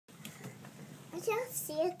can't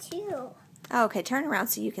see it too. Oh, okay, turn around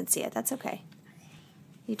so you can see it. That's okay.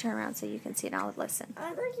 You turn around so you can see it, and I'll listen.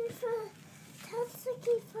 I'm looking for. Cat's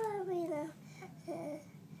looking for a rainbow.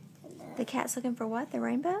 The cat's looking for what? The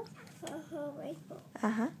rainbow? Rainbow.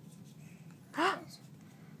 Uh-huh.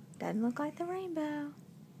 Doesn't look like the rainbow.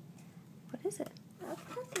 What is it? A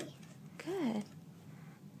puppy. Good.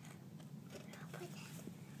 Open it.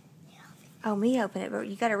 Oh, me open it, but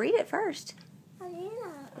you got to read it first. Oh,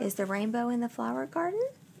 yeah. Is the rainbow in the flower garden?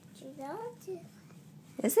 You don't do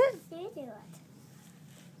it. Is it? You do it.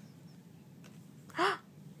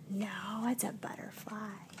 No, it's a butterfly.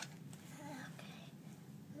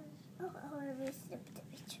 Okay. Oh, let me snip the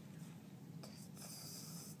picture.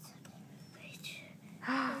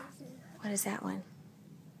 What is that one?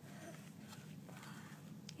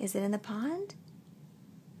 Is it in the pond?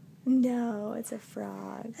 No, it's a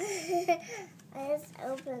frog. I just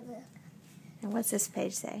opened it. And what's this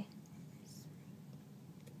page say?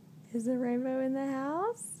 Is the rainbow in the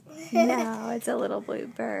house? No, it's a little blue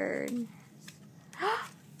bird.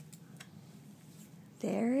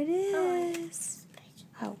 There it is.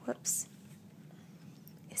 Oh, whoops.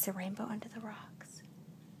 Is the rainbow under the rocks?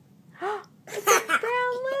 It's a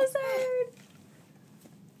brown lizard.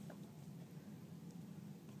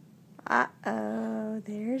 Uh-oh,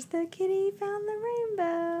 there's the kitty found the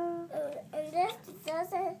rainbow. And this does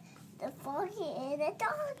the foggy and the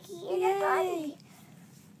doggy and Yay. the bunny.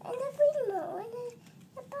 And the rainbow and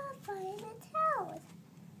the butterfly and the tower.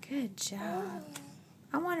 Good job.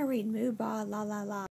 I want to read Moo Ba La La La.